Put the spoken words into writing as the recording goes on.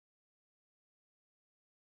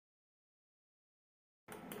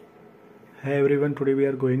Hey everyone, today we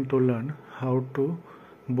are going to learn how to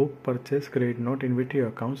book purchase credit note in VT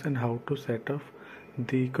accounts and how to set up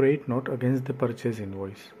the credit note against the purchase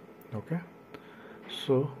invoice. Okay,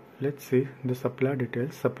 so let's see the supplier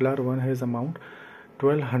details. Supplier 1 has amount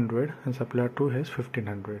 1200 and supplier 2 has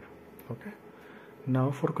 1500. Okay, now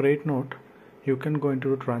for credit note you can go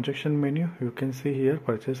into the transaction menu. You can see here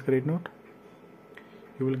purchase credit note.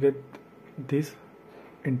 You will get this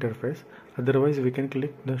interface. Otherwise we can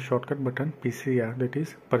click the shortcut button PCR, that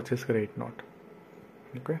is purchase credit note.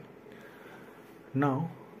 Okay, now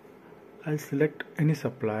I'll select any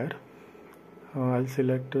supplier. I'll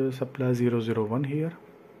select supplier 001 here.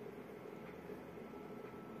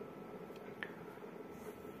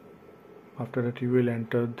 After that you will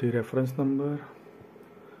enter the reference number,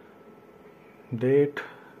 date,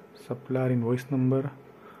 supplier invoice number,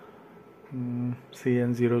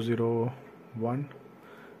 CN001,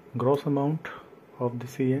 gross amount of the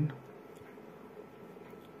CN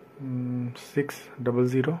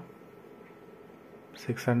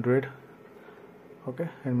 600, okay,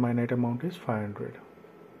 and my net amount is 500.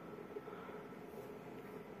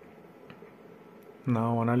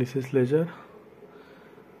 Now analysis ledger,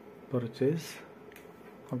 purchase,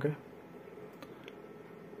 okay.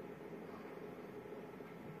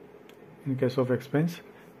 In case of expense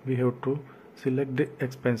we have to select the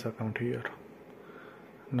expense account here.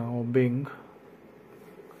 Now being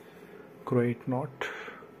credit note,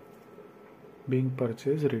 being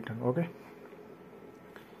purchase return, okay.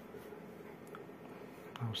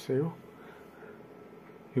 Now save.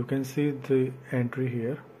 You can see the entry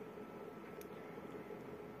here,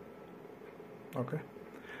 okay.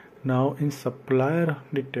 Now in supplier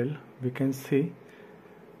detail we can see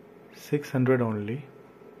 600 only,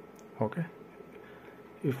 okay.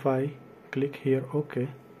 If I click here OK,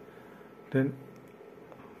 then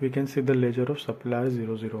we can see the ledger of supplier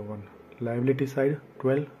 001. Liability side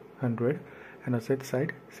 1200 and asset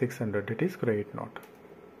side 600, that is credit note.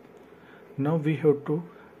 Now we have to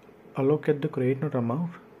allocate the credit note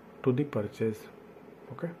amount to the purchase,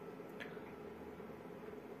 okay.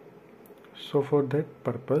 So for that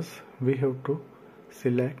purpose we have to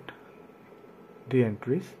select the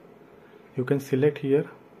entries. You can select here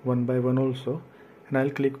one by one also, and I'll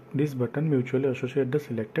click this button mutually associate the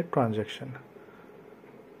selected transaction.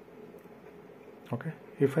 Okay,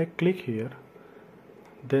 if I click here,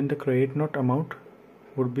 then the credit note amount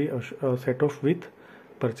would be set off with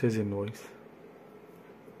purchase invoice.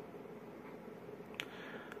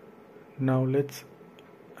 Now let's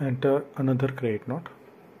enter another credit note,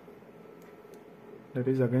 that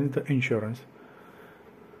is against the insurance.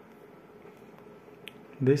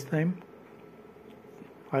 This time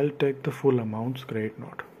I'll take the full amounts credit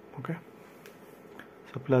note, okay.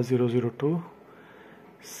 Supplier 002,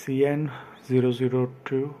 CN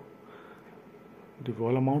 002, the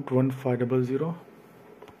whole amount 1500,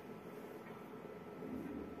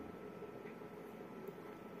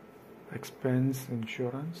 expense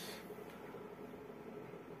insurance,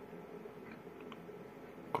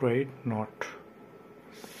 credit note,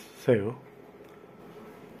 save.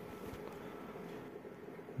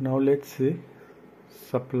 Now let's see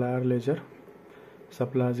supplier ledger,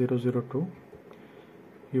 supplier 002.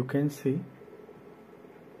 You can see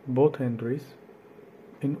both entries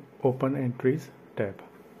in open entries tab.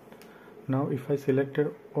 Now if I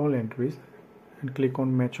selected all entries and click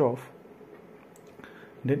on match off,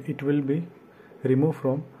 then it will be removed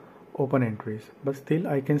from open entries, but still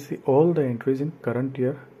I can see all the entries in current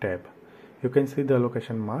year tab. You can see the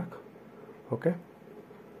allocation mark, okay.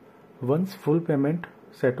 Once full payment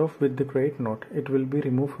set off with the credit note, it will be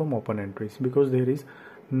removed from open entries because there is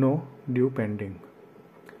no due pending.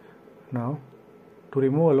 Now to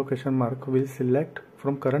remove allocation mark, we'll select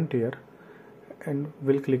from current year and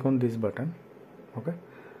we'll click on this button, okay.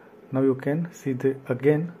 Now you can see the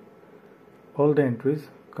again all the entries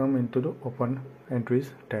come into the open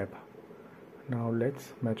entries tab. Now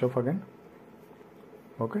let's match off again,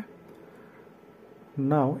 okay.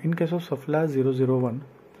 Now in case of supplier 001,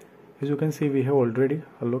 as you can see we have already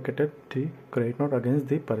allocated the credit note against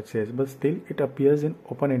the purchase, but still it appears in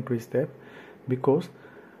open entries tab because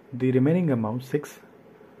the remaining amount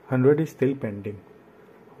 600 is still pending.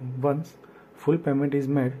 Once full payment is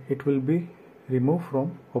made, it will be removed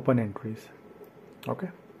from open entries, okay.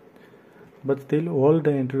 But still all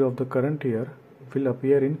the entries of the current year will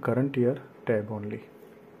appear in current year tab only.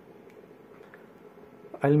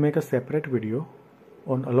 I'll make a separate video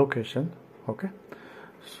on allocation, okay.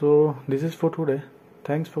 So this is for today.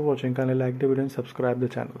 Thanks for watching. Kindly like the video and subscribe the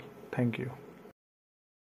channel. Thank you.